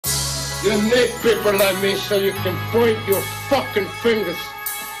You need people like me so you can point your fucking fingers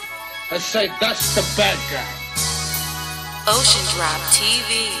and say that's the bad guy. Oceandrop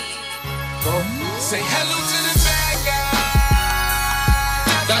TV. So, say hello to the bad guy.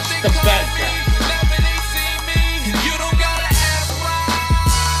 that's the bad guy. Whenever they see me, you don't gotta ask why.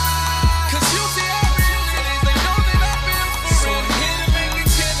 Cause you see everything, they know that I've been for real. So here to make a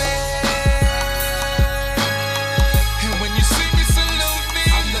killing. And when you see me, salute me.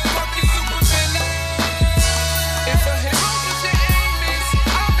 I'm the fucking super villain. If a hero was your aim is,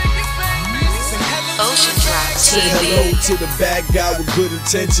 I'll make it famous. Say hello Oceandrop Say hello TV. to the bad guy with good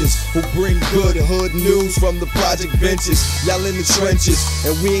intentions, who bring good hood news from the project benches. Y'all in the trenches,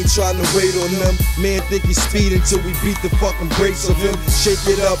 and we ain't trying to wait on them. Man think he's speeding till we beat the fucking brakes of him. Shake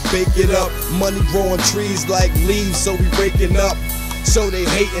it up, bake it up. Money growing trees like leaves, so we breaking up. So they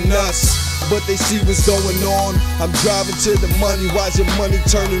hating us, but they see what's going on. I'm driving to the money, watch your money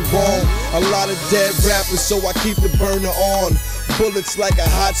turning wrong. A lot of dead rappers, so I keep the burner on. Bullets like a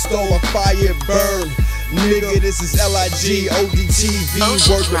hot stove, I fire it burn. Nigga, this is Ligz, ODTV,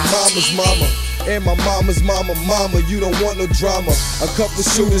 word to mama's mama. And my mama's mama, you don't want no drama. A couple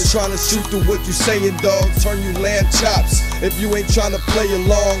shooters trying to shoot through what you saying, dog. Turn you lamb chops if you ain't trying to play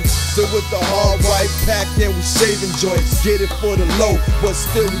along. Still with the hard white pack, and we shaving joints. Get it for the low, but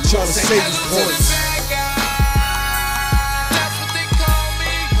still we trying to save these points.